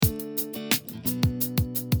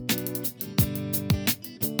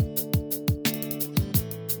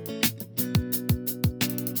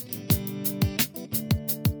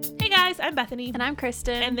I'm Bethany. And I'm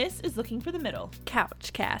Kristen. And this is Looking for the Middle.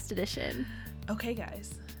 Couch Cast Edition. Okay,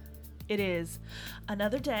 guys. It is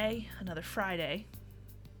another day, another Friday.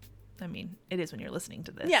 I mean, it is when you're listening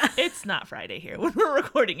to this. Yeah. It's not Friday here when we're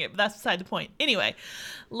recording it, but that's beside the point. Anyway,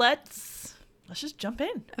 let's just jump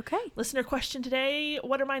in. Okay. Listener question today.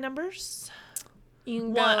 What are my numbers? You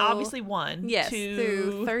can One, go, obviously one. Yes, two,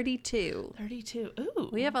 through 32. 32. Ooh.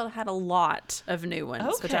 We have had a lot of new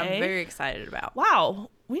ones, which I'm Okay. very excited about. Wow.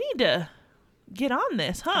 We need to get on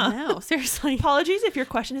this, huh? I know, seriously. Apologies if your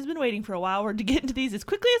question has been waiting for a while. We're to get into these as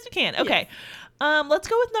quickly as we can. Okay. Let's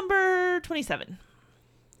go with number 27.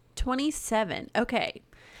 27. Okay.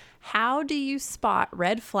 How do you spot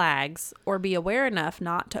red flags or be aware enough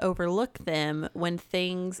not to overlook them when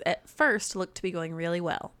things at first look to be going really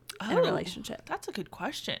well in a relationship? That's a good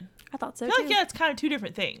question. I thought so I feel too. like, yeah, it's kind of two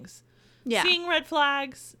different things. Yeah. Seeing red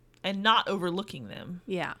flags and not overlooking them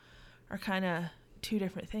Yeah. are kind of two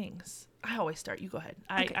different things. I always start. You go ahead.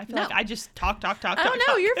 Okay, I feel no. like I just talk. Oh,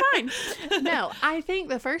 no, you're fine. No, I think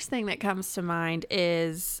the first thing that comes to mind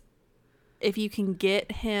is if you can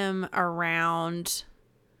get him around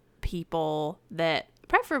people that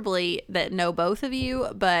preferably that know both of you,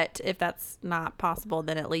 but if that's not possible,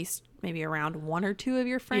 then at least maybe around one or two of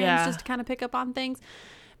your friends just to kind of pick up on things.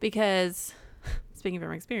 Because speaking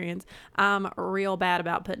from experience, I'm real bad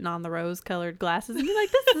about putting on the rose-colored glasses and be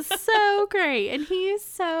like, this is so great, and he is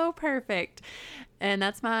so perfect. And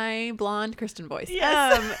that's my blonde Kristen voice.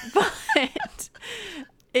 Yes. But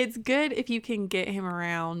it's good if you can get him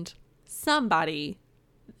around somebody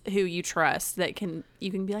who you trust that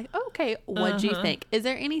you can be like, oh, okay, what'd you think? Is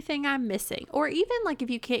there anything I'm missing? Or even like if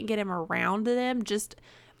you can't get him around to them, just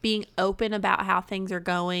being open about how things are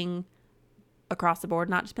going across the board,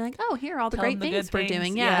 not just being like, oh, here are all the Tell great them the things good we're things.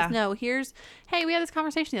 doing. Yeah. No, hey, we had this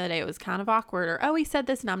conversation the other day. It was kind of awkward. Or, oh, he said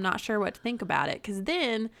this and I'm not sure what to think about it. Because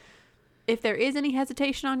then if there is any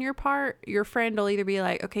hesitation on your part, your friend will either be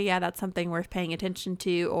like, okay, yeah, that's something worth paying attention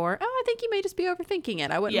to. Or, oh, I think you may just be overthinking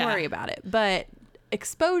it. I wouldn't worry about it. But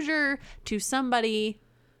exposure to somebody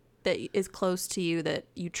that is close to you that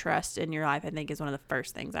you trust in your life, I think, is one of the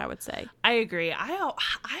first things I would say. I agree. I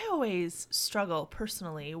always struggle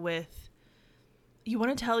personally with, you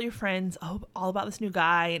want to tell your friends all about this new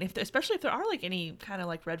guy, and especially if there are like any kind of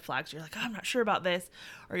like red flags, you're like, oh, I'm not sure about this,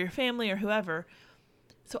 or your family or whoever.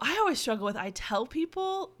 So I always struggle with, I tell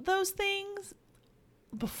people those things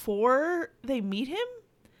before they meet him,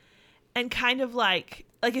 and kind of like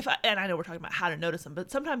and I know we're talking about how to notice them,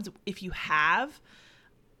 but sometimes if you have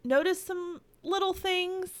noticed some little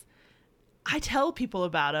things, I tell people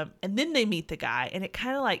about them, and then they meet the guy, and it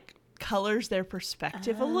kind of like colors their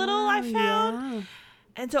perspective a little, I found. Yeah.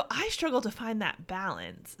 And so I struggle to find that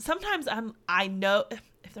balance. Sometimes I know if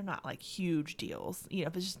they're not like huge deals,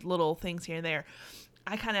 if it's just little things here and there,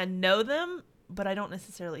 I kind of know them, but I don't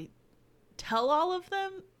necessarily tell all of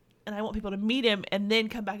them. And I want people to meet him and then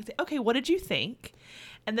come back and say, okay, what did you think?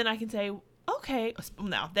 And then I can say, okay.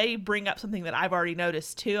 Now they bring up something that I've already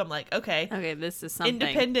noticed too. I'm like, okay, This is something.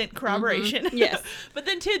 independent corroboration. Mm-hmm. Yes. But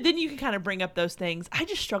then you can kind of bring up those things. I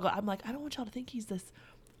just struggle. I'm like, I don't want y'all to think he's this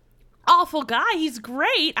awful guy. He's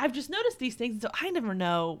great. I've just noticed these things. So I never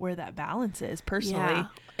know where that balance is personally. Yeah,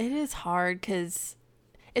 it is hard because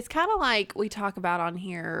it's kind of like we talk about on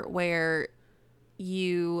here where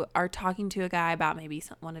you are talking to a guy about maybe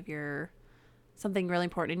something really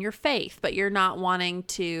important in your faith, but you're not wanting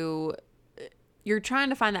to, you're trying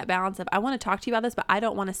to find that balance of, I want to talk to you about this, but I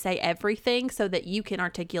don't want to say everything so that you can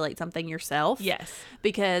articulate something yourself. Yes.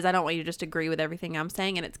 Because I don't want you to just agree with everything I'm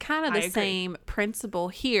saying. And it's kind of the same principle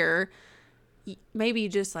here. Maybe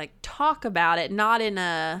just like talk about it, not in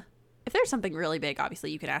if there's something really big, obviously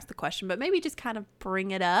you could ask the question, but maybe just kind of bring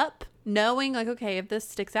it up, knowing like, okay, if this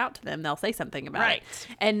sticks out to them, they'll say something about it.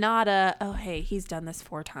 And not oh, hey, he's done this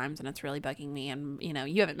 4 times and it's really bugging me. And,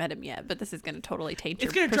 you haven't met him yet, but this is going to totally taint your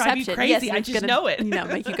perception. It's going to drive you crazy. Yes, I just know it.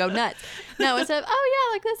 Make you go nuts. No, instead of, oh,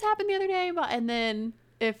 yeah, like this happened the other day. And then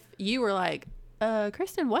if you were like,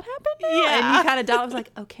 Kristen, what happened now? Yeah. And you kind of I was like,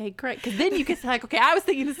 okay, great. Because then you can say like, okay, I was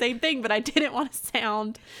thinking the same thing, but I didn't want to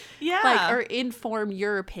sound like, or inform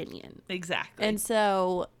your opinion. Exactly. And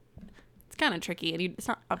so it's kind of tricky. And it's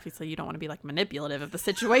not, obviously you don't want to be like manipulative of the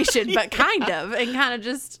situation, but kind of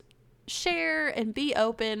just share and be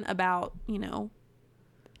open about,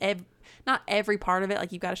 not every part of it.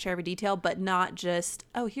 Like you've got to share every detail, but not just,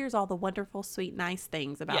 oh, here's all the wonderful, sweet, nice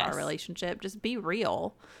things about our relationship. Just be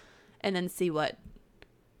real. And then see what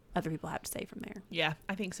other people have to say from there. Yeah,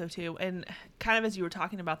 I think so too. And kind of as you were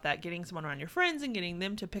talking about that, getting someone around your friends and getting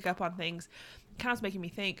them to pick up on things, kind of was making me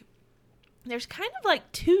think there's kind of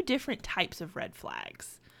like 2 different types of red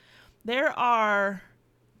flags. There are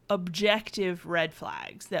objective red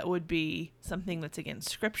flags that would be something that's against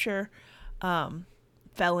scripture,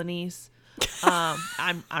 felonies.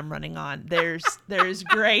 I'm running on. There's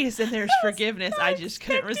grace and there's forgiveness. I just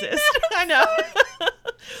couldn't resist. I know.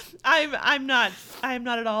 I'm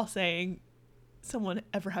not at all saying someone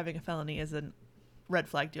ever having a felony is a red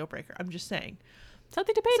flag deal breaker. I'm just saying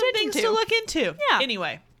something to pay some attention things to look into. Yeah.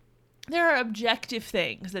 Anyway, there are objective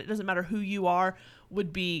things that it doesn't matter who you are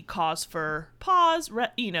would be cause for pause,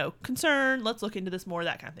 concern. Let's look into this more.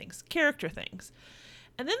 That kind of things. Character things.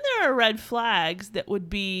 And then there are red flags that would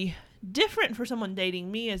be different for someone dating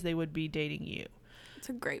me as they would be dating you. That's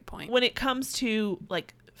a great point. When it comes to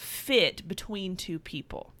like fit between two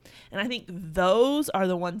people. And I think those are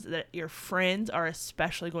the ones that your friends are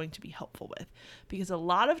especially going to be helpful with, because a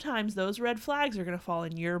lot of times those red flags are going to fall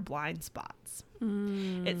in your blind spots.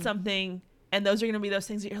 It's something, and those are going to be those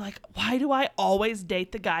things that you're like, why do I always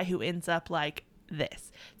date the guy who ends up like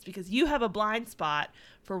this? It's because you have a blind spot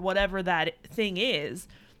for whatever that thing is,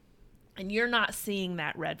 and you're not seeing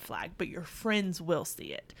that red flag, but your friends will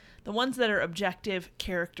see it. The ones that are objective,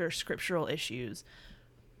 character, scriptural issues,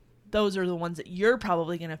 those are the ones that you're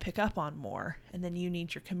probably going to pick up on more. And then you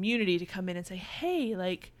need your community to come in and say, hey,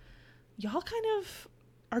 like, y'all kind of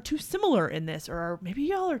are too similar in this, or maybe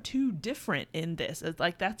y'all are too different in this. It's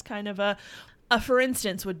like, that's kind of a for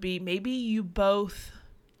instance would be maybe you both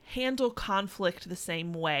handle conflict the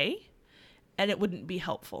same way and it wouldn't be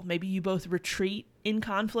helpful. Maybe you both retreat in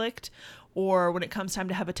conflict, or when it comes time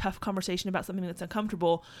to have a tough conversation about something that's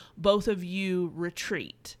uncomfortable, both of you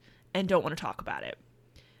retreat and don't want to talk about it.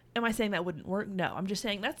 Am I saying that wouldn't work? No, I'm just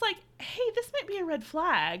saying that's like, hey, this might be a red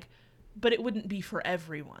flag, but it wouldn't be for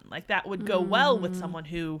everyone. Like that would go well with someone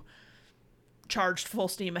who charged full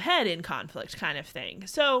steam ahead in conflict kind of thing.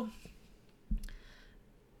 So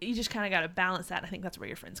you just kind of got to balance that. I think that's where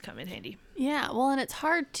your friends come in handy. Yeah, well, and it's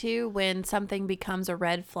hard too when something becomes a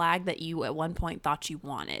red flag that you at one point thought you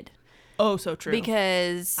wanted. Oh, so true.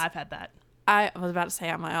 Because I've had that. I was about to say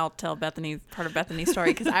I'll tell Bethany part of Bethany's story,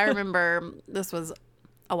 because I remember this was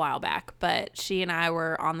a while back, but she and I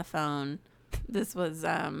were on the phone. This was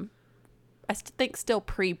I think still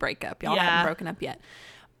pre-breakup. Y'all hadn't broken up yet.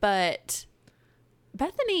 But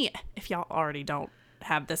Bethany, if y'all already don't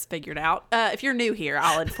have this figured out, if you're new here,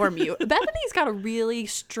 I'll inform you. Bethany's got a really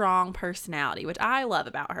strong personality, which I love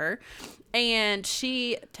about her. And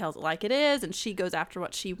she tells it like it is, and she goes after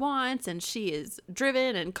what she wants, and she is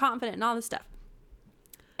driven and confident and all this stuff.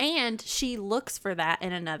 And she looks for that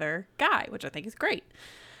in another guy, which I think is great.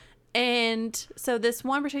 And so this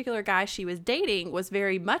one particular guy she was dating was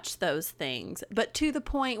very much those things, but to the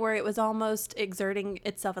point where it was almost exerting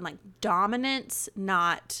itself in like dominance,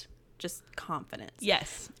 not just confidence.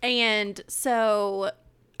 Yes. And so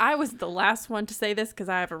I was the last one to say this, because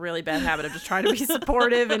I have a really bad habit of just trying to be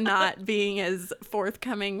supportive and not being as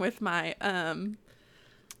forthcoming with my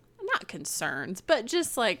not concerns, but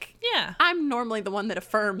just like, yeah, I'm normally the one that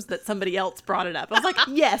affirms that somebody else brought it up. I was like,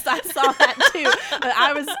 yes, I saw that too,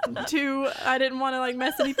 but I didn't want to like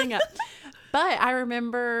mess anything up. But I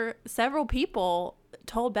remember several people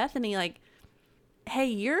told Bethany like, hey,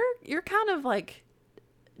 you're kind of like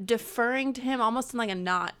deferring to him almost in like a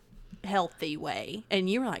not healthy way. And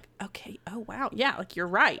you were like, okay, oh wow, yeah, like you're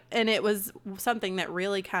right. And it was something that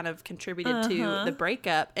really kind of contributed to the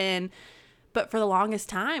breakup. But for the longest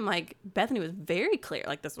time, like, Bethany was very clear,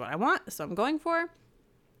 like, this is what I want, this is what I'm going for.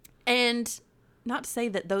 And not to say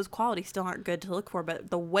that those qualities still aren't good to look for, but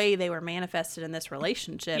the way they were manifested in this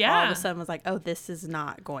relationship, all of a sudden was like, oh, this is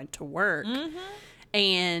not going to work.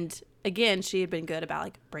 And again, she had been good about,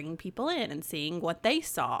 like, bringing people in and seeing what they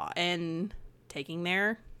saw and taking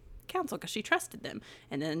their counsel because she trusted them.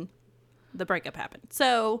 And then the breakup happened.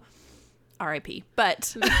 So, R.I.P.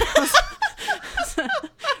 But...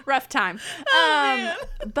 rough time.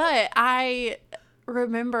 But I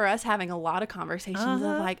remember us having a lot of conversations of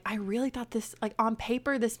like, I really thought this, like on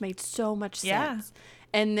paper, this made so much sense.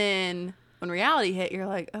 And then when reality hit, you're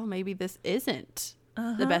like, oh, maybe this isn't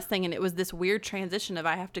the best thing. And it was this weird transition of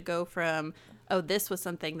I have to go from, oh, this was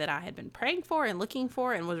something that I had been praying for and looking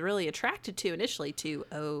for and was really attracted to initially, to,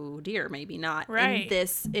 oh dear, maybe not. Right. In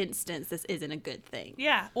this instance, this isn't a good thing.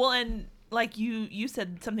 Yeah. Well, and like you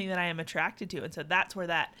said something that I am attracted to. And so that's where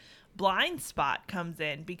that blind spot comes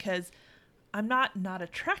in, because I'm not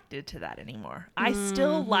attracted to that anymore. I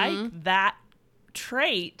still like that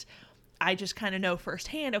trait. I just kind of know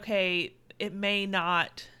firsthand, okay, it may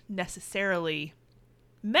not necessarily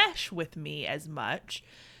mesh with me as much.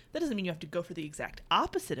 That doesn't mean you have to go for the exact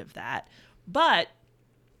opposite of that. But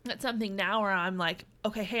that's something now where I'm like,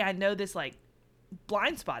 okay, hey, I know this like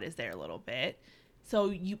blind spot is there a little bit.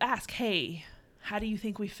 So you ask, hey, how do you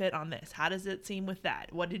think we fit on this? How does it seem with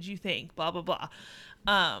that? What did you think? Blah, blah, blah.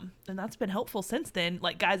 And that's been helpful since then.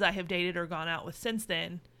 Like guys I have dated or gone out with since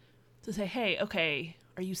then to say, hey, okay,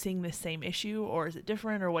 are you seeing this same issue or is it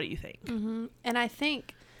different or what do you think? Mm-hmm. And I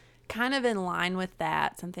think kind of in line with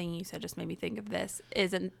that, something you said just made me think of this,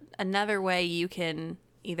 is another way you can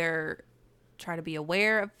either try to be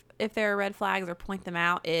aware of if there are red flags or point them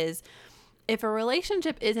out is if a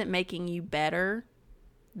relationship isn't making you better,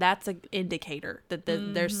 that's an indicator that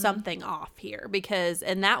there's something off here. Because,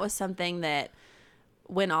 and that was something that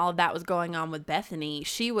when all of that was going on with Bethany,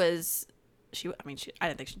 I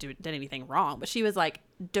didn't think she did anything wrong, but she was like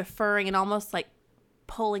deferring and almost like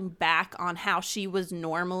pulling back on how she was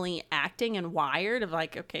normally acting and wired of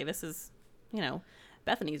like, okay, this is,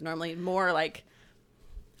 Bethany's normally more like,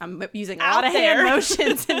 I'm using a lot of hand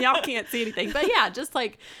motions and y'all can't see anything. But yeah, just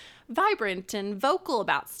like vibrant and vocal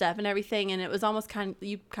about stuff and everything. And it was almost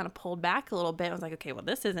you kind of pulled back a little bit. I was like, okay, well,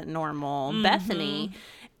 this isn't normal, Bethany.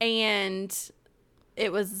 And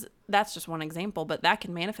that's just one example, but that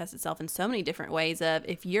can manifest itself in so many different ways of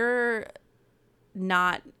if you're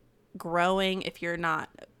not growing, if you're not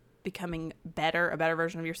becoming a better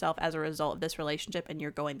version of yourself as a result of this relationship and you're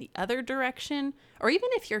going the other direction, or even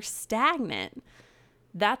if you're stagnant,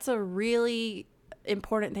 that's a really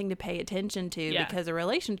important thing to pay attention to because a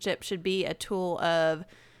relationship should be a tool of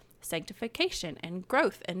sanctification and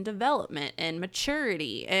growth and development and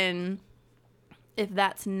maturity. And if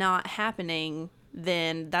that's not happening,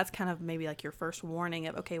 then that's kind of maybe like your first warning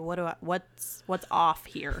of, okay, what's off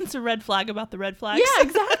here? It's a red flag about the red flags. Yeah,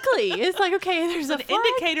 exactly. It's like, okay, there's an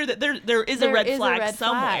indicator that there is a red flag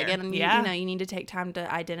somewhere. And you need to take time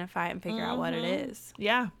to identify it and figure out what it is.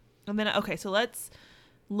 Yeah. And then, okay, so let's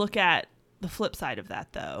look at the flip side of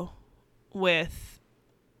that though, with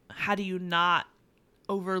how do you not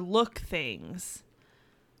overlook things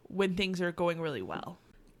when things are going really well?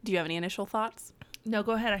 Do you have any initial thoughts? No,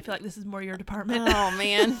 go ahead. I feel like this is more your department. Oh,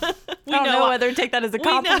 man. I don't know whether to take that as a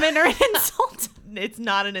compliment or an insult. It's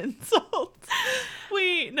not an insult.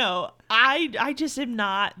 I just am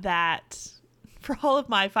not that, for all of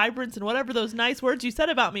my vibrance and whatever those nice words you said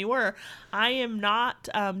about me were, I am not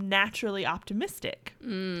naturally optimistic.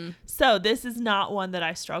 So this is not one that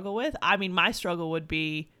I struggle with. I mean, my struggle would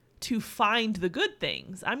be to find the good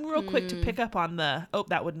things. I'm real quick to pick up on that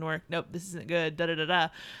wouldn't work. Nope, this isn't good. Da-da-da-da.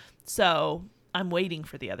 So I'm waiting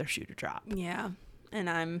for the other shoe to drop. Yeah. And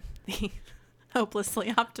I'm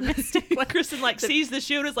hopelessly optimistic. Kristen sees the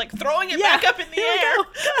shoe and is like throwing it back up in the air.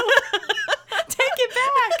 Take it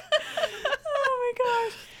back. Oh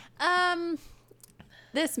my gosh.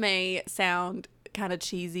 This may sound kind of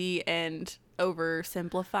cheesy and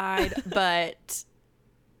oversimplified, but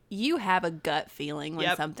you have a gut feeling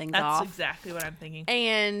when something's off. That's exactly what I'm thinking.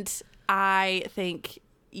 And I think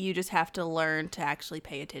you just have to learn to actually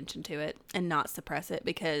pay attention to it and not suppress it,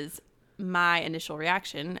 because my initial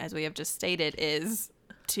reaction, as we have just stated, is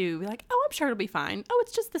to be like, oh, I'm sure it'll be fine. Oh,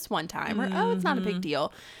 it's just this one time. Or, oh, it's not a big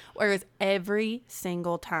deal. Whereas every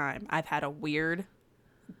single time I've had a weird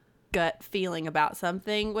gut feeling about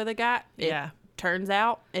something with a guy, it turns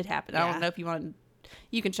out it happened. I don't know if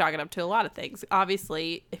you can chalk it up to a lot of things.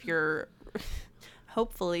 Obviously, if you're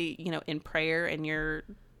hopefully, in prayer and you're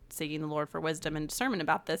seeking the Lord for wisdom and discernment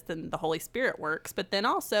about this, then the Holy Spirit works. But then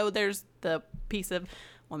also there's the piece of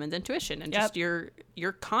woman's intuition and just your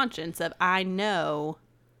conscience of, I know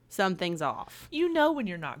something's off. You know when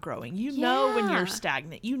you're not growing. You know when you're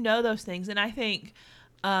stagnant. You know those things. And I think,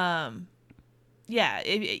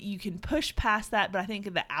 you can push past that, but I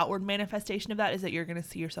think the outward manifestation of that is that you're going to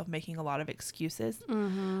see yourself making a lot of excuses.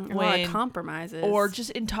 Mm-hmm. A lot of compromises. Or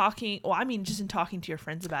just in talking, just in talking to your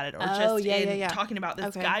friends about it, or talking about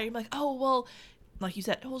this guy. You're like, oh, well, like you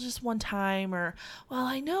said, just one time, or, well,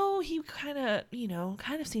 I know he kind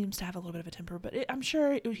of seems to have a little bit of a temper, but I'm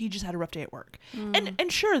sure he just had a rough day at work.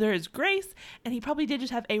 And sure, there is grace, and he probably did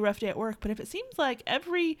just have a rough day at work, but if it seems like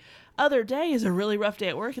every other day is a really rough day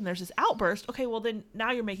at work and there's this outburst, okay, well, then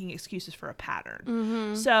now you're making excuses for a pattern.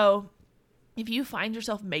 Mm-hmm. So if you find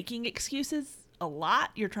yourself making excuses a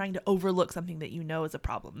lot, you're trying to overlook something that you know is a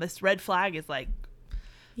problem. This red flag is like,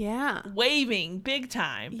 waving big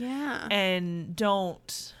time. Yeah. And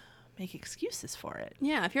don't make excuses for it.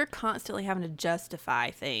 Yeah. If you're constantly having to justify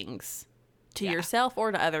things to yourself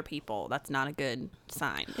or to other people, that's not a good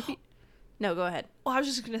sign. No, go ahead. Well, I was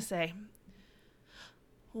just going to say,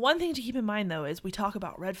 one thing to keep in mind, though, is we talk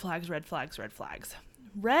about red flags, red flags, red flags.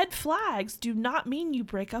 Red flags do not mean you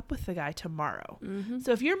break up with the guy tomorrow. Mm-hmm.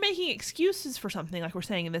 So if you're making excuses for something, like we're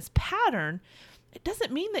saying in this pattern, it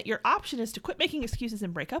doesn't mean that your option is to quit making excuses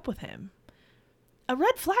and break up with him. A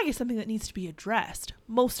red flag is something that needs to be addressed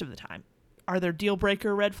most of the time. Are there deal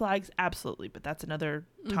breaker red flags? Absolutely. But that's another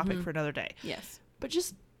topic Mm-hmm. for another day. Yes. But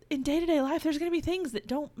just in day-to-day life, there's going to be things that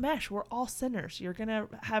don't mesh. We're all sinners. You're going to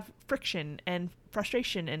have friction and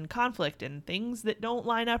frustration and conflict and things that don't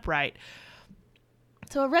line up right.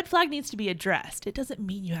 So a red flag needs to be addressed. It doesn't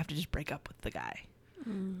mean you have to just break up with the guy.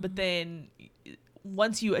 But then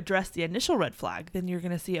once you address the initial red flag, then you're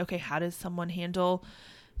going to see, okay, how does someone handle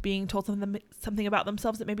being told something about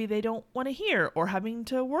themselves that maybe they don't want to hear, or having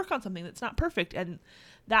to work on something that's not perfect? And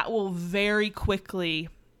that will very quickly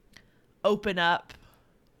open up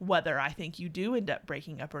whether I think you do end up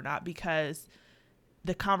breaking up or not, because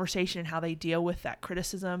the conversation and how they deal with that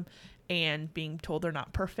criticism and being told they're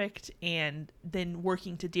not perfect, and then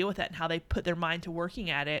working to deal with that and how they put their mind to working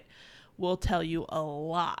at it, will tell you a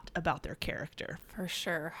lot about their character. For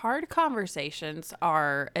sure. Hard conversations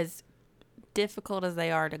are, as difficult as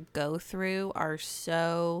they are to go through, are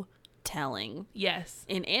so telling. Yes.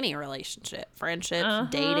 In any relationship, friendships,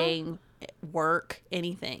 dating, work,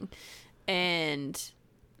 anything. And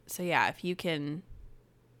so, yeah, if you can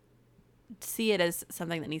see it as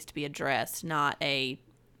something that needs to be addressed, not a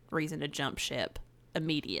reason to jump ship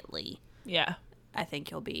immediately, Yeah. I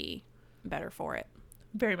think you'll be better for it.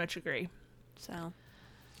 Very much agree. So,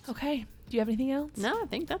 Okay. Do you have anything else? no, I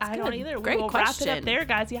think that's I good. don't either. Great we will question. wrap it up there,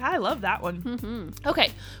 guys. Yeah, I love that one. Mm-hmm.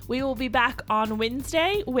 Okay. We will be back on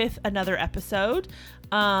Wednesday with another episode.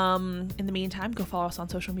 In the meantime, go follow us on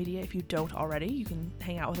social media if you don't already. You can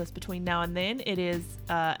hang out with us between now and then. It is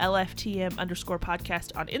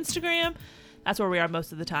LFTM_podcast on Instagram. That's where we are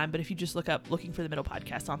most of the time. But if you just look up Looking for the Middle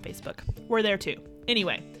podcast on Facebook, we're there too.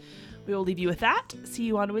 Anyway, we will leave you with that. See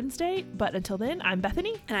you on Wednesday. But until then, I'm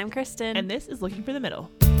Bethany. And I'm Kristen. And this is Looking for the Middle.